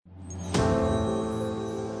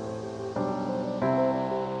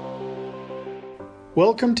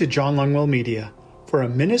Welcome to John Longwell Media for a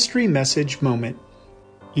ministry message moment.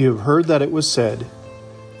 You have heard that it was said,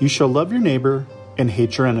 "You shall love your neighbor and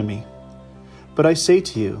hate your enemy." But I say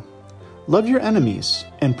to you, love your enemies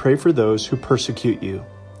and pray for those who persecute you.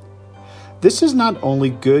 This is not only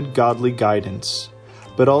good godly guidance,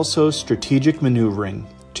 but also strategic maneuvering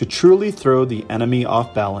to truly throw the enemy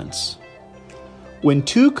off balance. When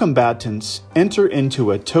two combatants enter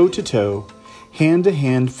into a toe-to-toe,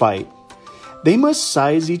 hand-to-hand fight, they must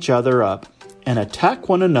size each other up and attack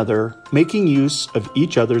one another, making use of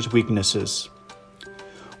each other's weaknesses.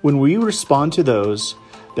 When we respond to those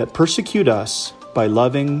that persecute us by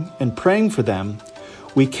loving and praying for them,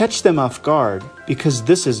 we catch them off guard because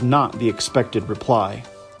this is not the expected reply.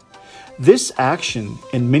 This action,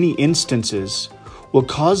 in many instances, will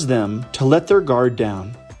cause them to let their guard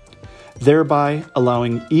down, thereby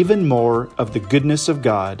allowing even more of the goodness of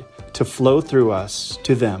God to flow through us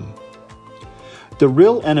to them. The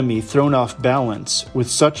real enemy thrown off balance with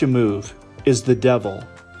such a move is the devil,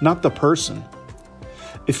 not the person.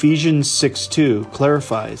 Ephesians 6:2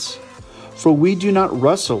 clarifies, "For we do not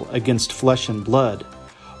wrestle against flesh and blood,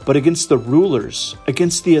 but against the rulers,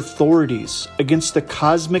 against the authorities, against the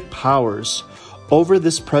cosmic powers over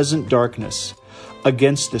this present darkness,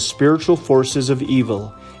 against the spiritual forces of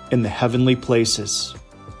evil in the heavenly places."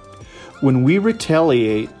 When we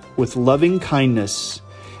retaliate with loving kindness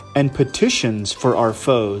and petitions for our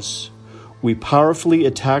foes, we powerfully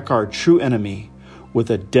attack our true enemy with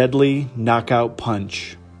a deadly knockout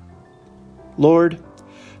punch. Lord,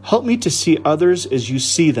 help me to see others as you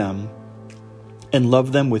see them and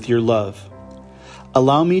love them with your love.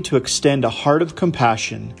 Allow me to extend a heart of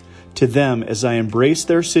compassion to them as I embrace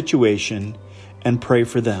their situation and pray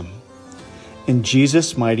for them. In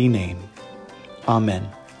Jesus' mighty name, Amen.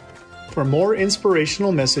 For more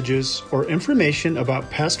inspirational messages or information about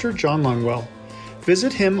Pastor John Longwell,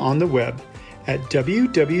 visit him on the web at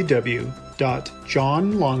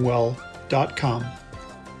www.johnlongwell.com.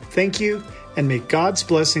 Thank you, and may God's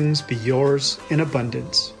blessings be yours in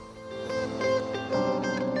abundance.